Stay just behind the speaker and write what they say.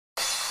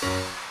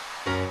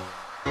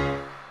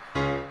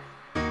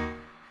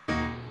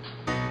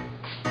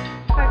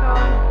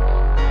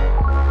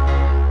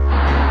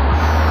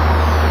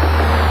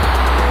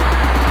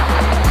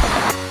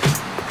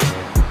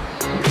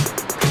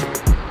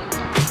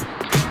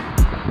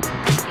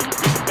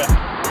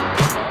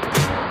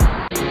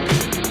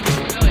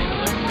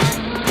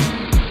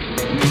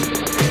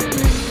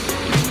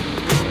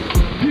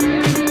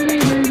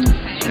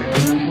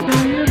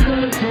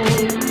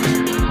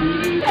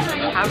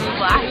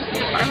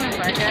Farmers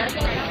market.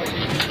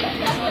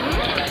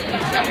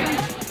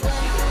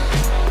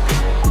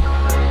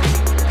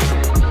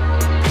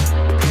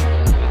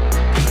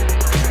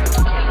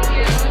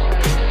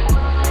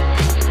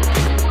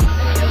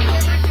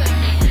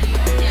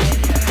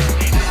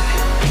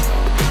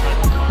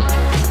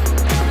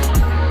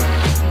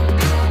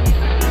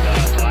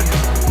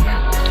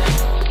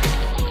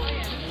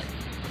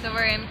 So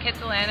we're in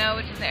Kitsilano,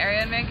 which is an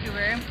area in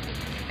Vancouver,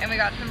 and we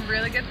got some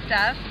really good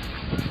stuff.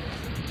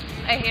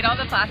 I hate all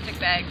the plastic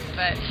bags,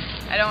 but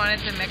I don't want it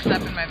to mix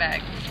up in my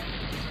bag.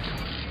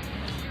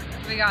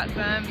 We got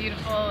some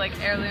beautiful like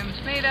heirloom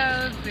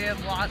tomatoes. We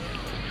have lots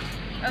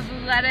of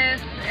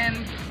lettuce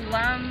and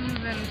plums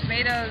and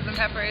tomatoes and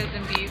peppers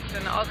and beets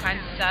and all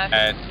kinds of stuff.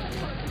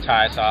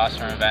 Thai sauce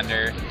from a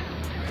vendor,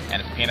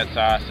 and it's peanut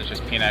sauce. It's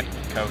just peanut,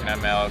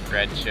 coconut milk,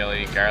 red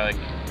chili, garlic,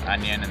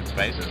 onion, and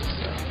spices.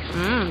 So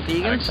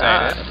Vegan I'm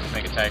sauce. excited to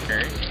make a Thai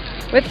curry.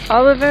 With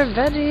all of our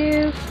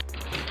veggies.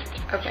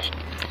 Okay,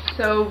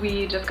 so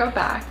we just got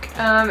back.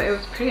 It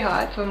was pretty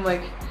hot, so I'm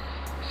like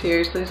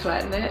seriously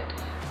sweating it.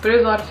 But it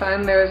was a lot of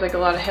fun. There was like a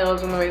lot of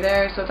hills on the way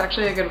there, so it's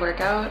actually a good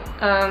workout.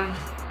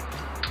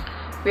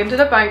 We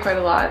ended up buying quite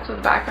a lot, so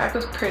the backpack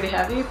was pretty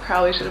heavy.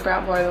 Probably should have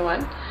brought more than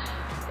one.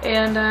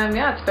 And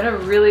yeah, it's been a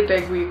really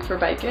big week for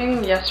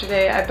biking.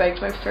 Yesterday I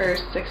biked my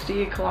first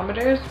 60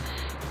 kilometers,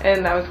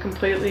 and that was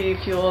completely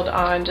fueled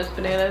on just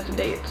bananas and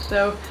dates.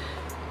 So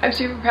I'm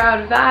super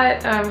proud of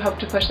that. Hope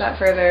to push that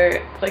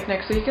further like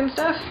next week and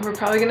stuff. We're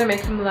probably gonna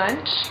make some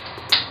lunch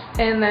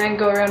and then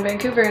go around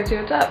Vancouver and see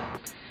what's up.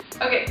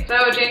 Okay,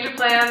 so change of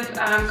plans.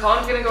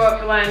 Colin's gonna go out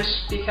for lunch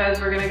because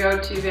we're gonna go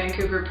to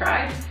Vancouver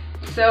Pride.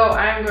 So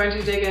I'm going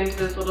to dig into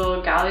this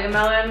little Gallia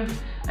melon.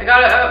 I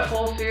got it at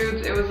Whole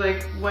Foods. It was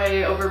like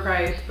way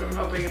overpriced, but I'm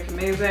hoping it's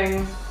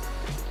amazing.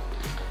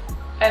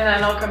 And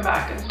then I'll come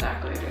back and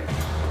snack later.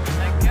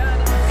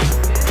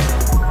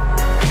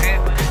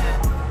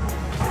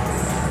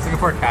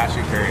 Singapore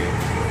cashew curry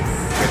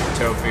with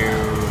tofu,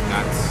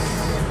 nuts,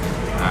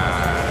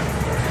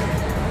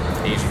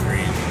 Asian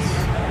greens,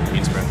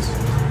 bean sprouts.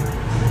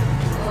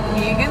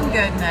 Vegan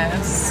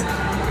goodness.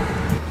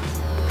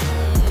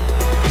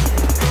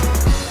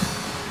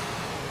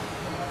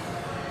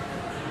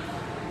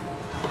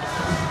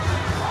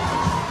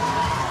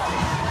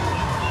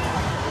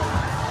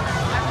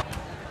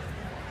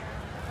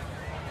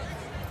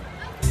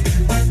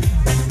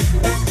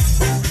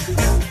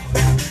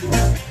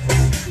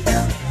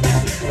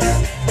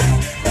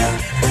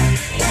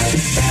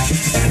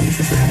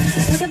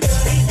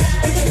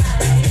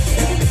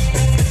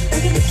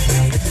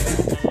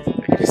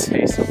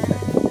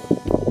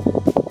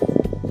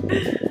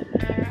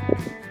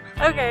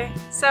 Okay,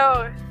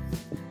 so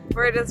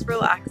we're just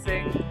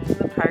relaxing in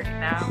the park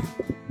now.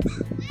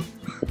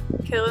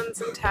 Killing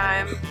some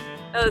time.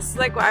 Oh, this is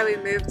like why we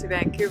moved to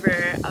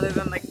Vancouver, other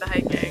than like the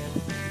hiking,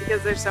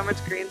 because there's so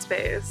much green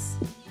space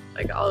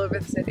like all over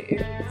the city.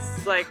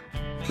 It's like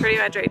pretty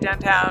much right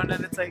downtown,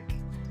 and it's like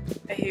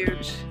a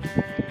huge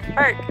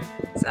park.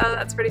 So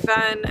that's pretty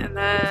fun. And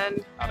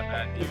then Not a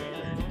bad view.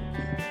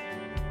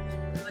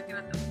 we're looking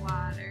at the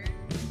water.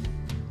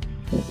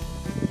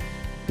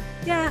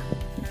 Yeah.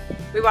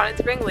 We wanted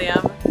to bring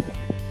Liam,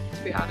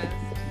 to be honest.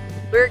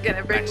 We were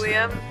gonna bring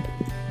Liam.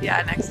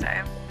 Yeah, next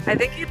time. I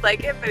think he'd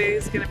like it, but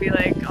he's gonna be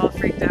like all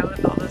freaked out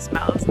with all the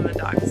smells and the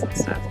dogs and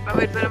stuff. But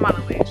we'd put him on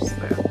a leash, so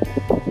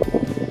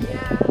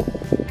yeah.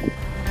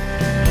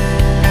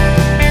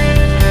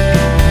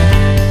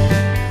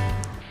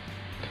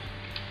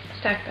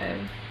 Snack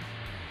time.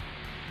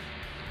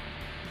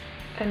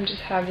 I'm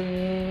just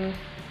having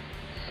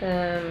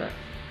some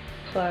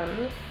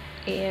plums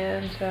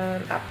and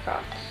some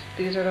apricots.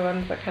 These are the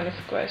ones that kind of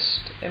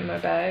squished in my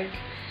bag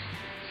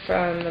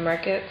from the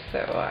market, so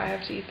I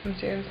have to eat them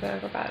soon, so I'll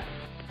go bad.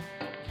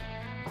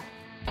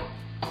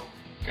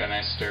 Got a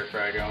nice stir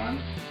fry going.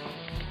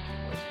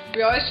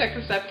 We always check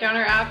the step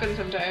counter app, and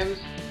sometimes,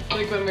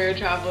 like when we were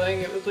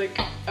traveling, it was like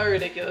a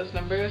ridiculous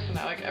number, so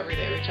now like every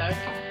day we check,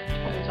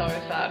 and it's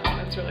always sad when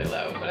it's really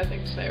low, but I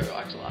think today we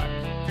walked a lot.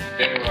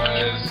 It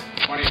was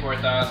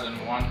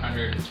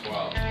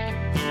 24,112.